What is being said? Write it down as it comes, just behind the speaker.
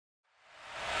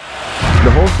The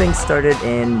whole thing started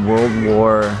in World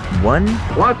War I.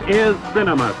 What is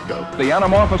CinemaScope? The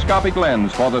anamorphoscopic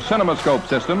lens for the CinemaScope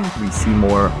system. We see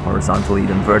more horizontally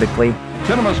than vertically.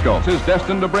 CinemaScope is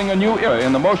destined to bring a new era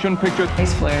in the motion picture.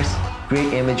 Nice flares,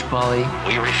 great image quality.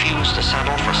 We refuse to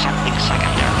settle for something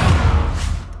secondary.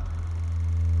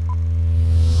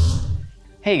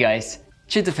 Hey guys,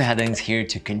 Chitafahadings here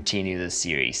to continue the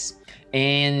series.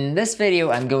 In this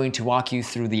video, I'm going to walk you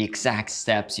through the exact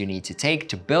steps you need to take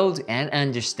to build and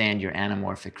understand your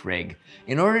anamorphic rig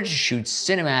in order to shoot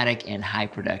cinematic and high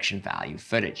production value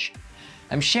footage.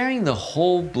 I'm sharing the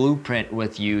whole blueprint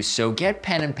with you, so get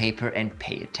pen and paper and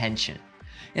pay attention.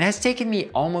 It has taken me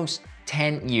almost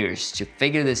 10 years to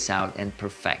figure this out and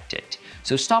perfect it,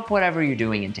 so stop whatever you're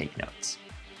doing and take notes.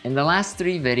 In the last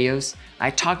 3 videos, I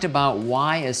talked about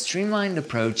why a streamlined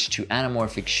approach to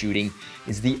anamorphic shooting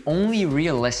is the only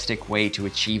realistic way to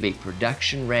achieve a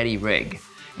production-ready rig.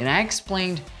 And I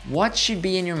explained what should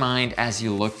be in your mind as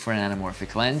you look for an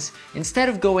anamorphic lens, instead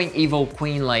of going evil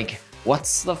queen like,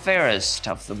 what's the fairest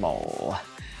of them all?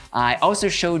 I also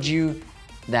showed you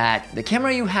that the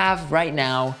camera you have right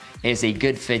now is a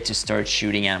good fit to start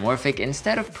shooting anamorphic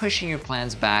instead of pushing your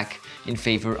plans back in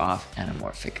favor of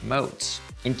anamorphic modes.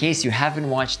 In case you haven't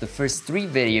watched the first 3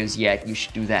 videos yet, you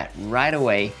should do that right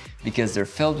away because they're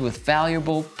filled with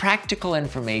valuable, practical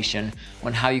information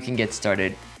on how you can get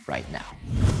started right now.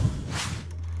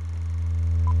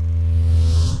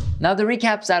 Now the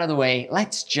recap's out of the way,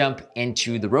 let's jump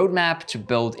into the roadmap to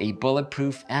build a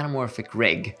bulletproof anamorphic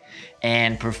rig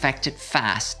and perfect it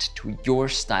fast to your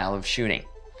style of shooting.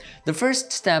 The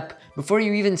first step before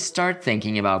you even start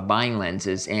thinking about buying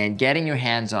lenses and getting your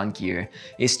hands on gear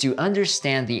is to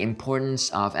understand the importance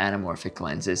of anamorphic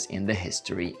lenses in the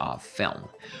history of film.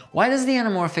 Why does the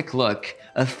anamorphic look,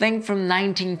 a thing from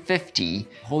 1950,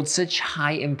 hold such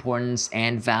high importance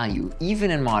and value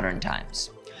even in modern times?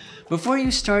 Before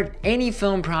you start any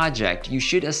film project, you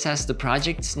should assess the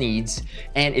project's needs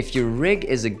and if your rig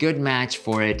is a good match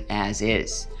for it as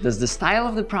is. Does the style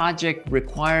of the project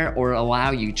require or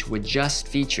allow you to adjust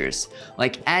features,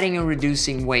 like adding or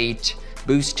reducing weight,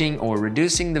 boosting or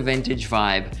reducing the vintage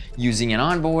vibe, using an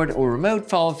onboard or remote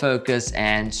follow focus,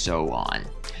 and so on?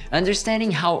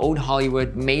 Understanding how old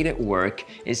Hollywood made it work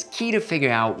is key to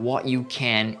figure out what you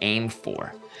can aim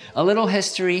for. A little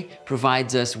history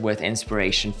provides us with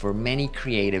inspiration for many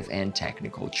creative and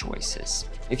technical choices.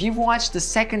 If you've watched the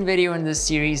second video in this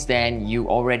series, then you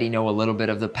already know a little bit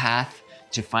of the path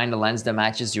to find a lens that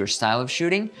matches your style of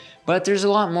shooting, but there's a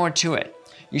lot more to it.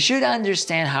 You should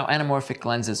understand how anamorphic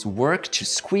lenses work to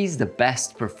squeeze the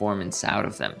best performance out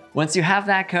of them. Once you have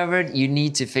that covered, you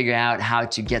need to figure out how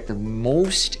to get the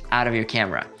most out of your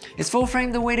camera. Is full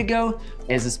frame the way to go?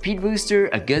 Is a speed booster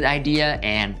a good idea,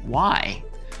 and why?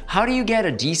 How do you get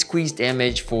a de-squeezed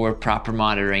image for proper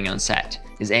monitoring on set?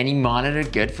 Is any monitor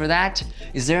good for that?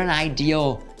 Is there an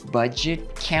ideal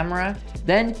budget camera?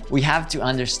 Then we have to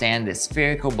understand the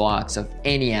spherical blocks of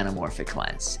any anamorphic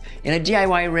lens. In a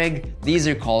DIY rig, these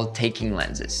are called taking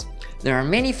lenses. There are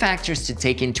many factors to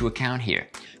take into account here: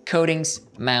 coatings,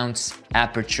 mounts,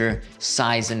 aperture,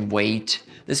 size and weight.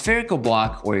 The spherical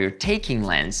block, or your taking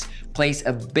lens, plays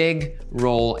a big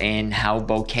role in how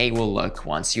bokeh will look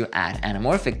once you add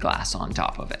anamorphic glass on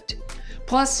top of it.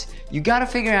 Plus, you gotta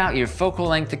figure out your focal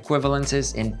length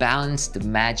equivalences and balance the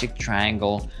magic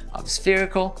triangle of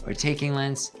spherical or taking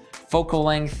lens, focal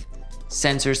length,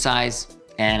 sensor size,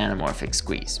 and anamorphic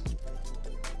squeeze.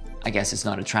 I guess it's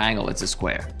not a triangle, it's a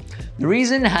square. The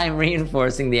reason I'm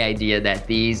reinforcing the idea that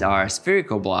these are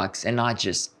spherical blocks and not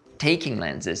just taking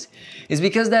lenses is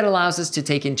because that allows us to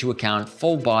take into account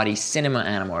full body cinema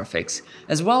anamorphics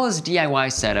as well as DIY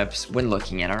setups when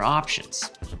looking at our options.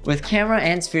 With camera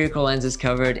and spherical lenses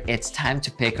covered, it's time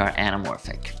to pick our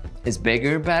anamorphic. Is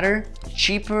bigger better?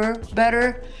 Cheaper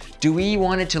better? Do we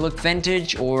want it to look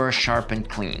vintage or sharp and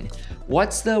clean?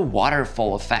 What's the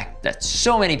waterfall effect that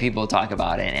so many people talk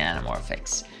about in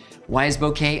anamorphics? Why is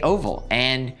bokeh oval?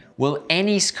 And will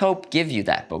any scope give you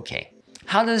that bokeh?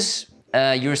 How does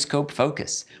your scope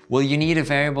focus? Will you need a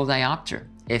variable diopter?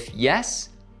 If yes,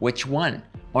 which one?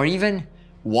 Or even,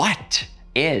 what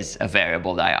is a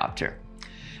variable diopter?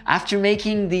 After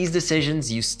making these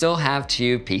decisions, you still have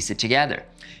to piece it together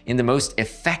in the most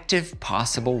effective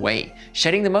possible way,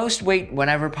 shedding the most weight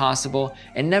whenever possible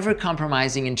and never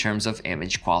compromising in terms of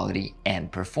image quality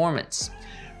and performance.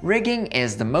 Rigging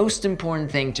is the most important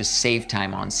thing to save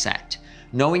time on set.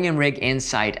 Knowing a rig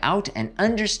inside out and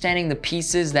understanding the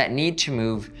pieces that need to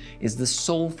move is the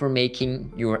soul for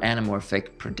making your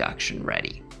anamorphic production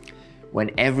ready.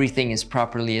 when everything is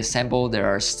properly assembled, there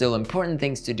are still important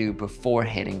things to do before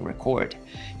hitting record.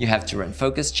 You have to run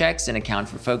focus checks and account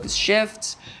for focus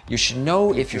shifts. You should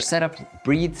know if your setup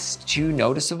breathes too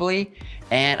noticeably,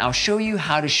 and I'll show you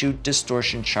how to shoot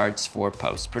distortion charts for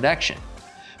post-production.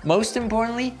 Most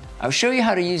importantly, I'll show you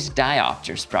how to use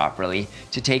diopters properly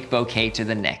to take bokeh to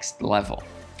the next level.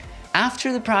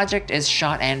 After the project is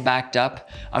shot and backed up,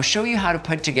 I'll show you how to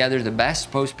put together the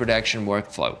best post-production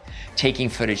workflow, taking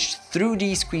footage through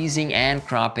de-squeezing and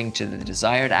cropping to the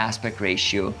desired aspect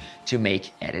ratio to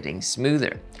make editing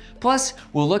smoother. Plus,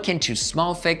 we'll look into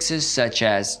small fixes such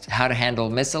as how to handle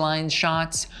misaligned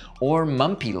shots or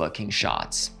mumpy looking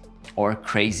shots or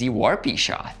crazy warpy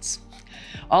shots.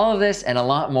 All of this and a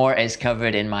lot more is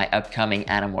covered in my upcoming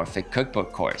Anamorphic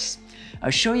cookbook course. I'll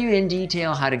show you in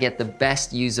detail how to get the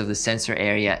best use of the sensor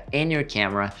area in your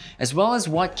camera, as well as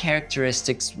what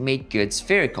characteristics make good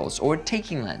sphericals or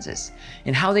taking lenses,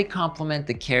 and how they complement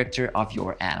the character of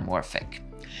your anamorphic.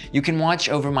 You can watch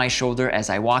over my shoulder as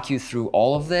I walk you through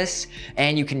all of this,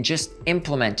 and you can just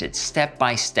implement it step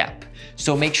by step.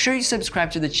 So make sure you subscribe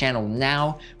to the channel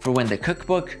now for when the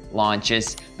cookbook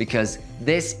launches, because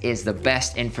this is the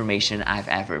best information I've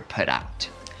ever put out.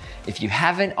 If you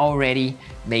haven't already,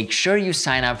 make sure you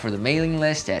sign up for the mailing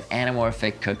list at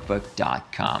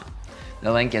anamorphiccookbook.com.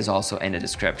 The link is also in the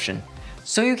description,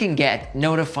 so you can get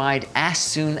notified as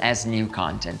soon as new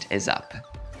content is up.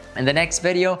 In the next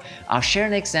video, I'll share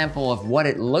an example of what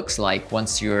it looks like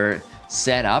once you're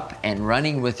set up and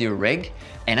running with your rig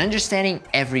and understanding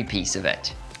every piece of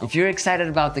it. If you're excited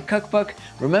about the cookbook,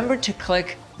 remember to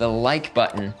click the like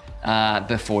button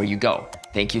before you go.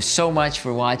 Thank you so much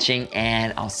for watching,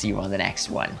 and I'll see you on the next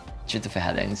one. Tjute för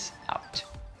headings.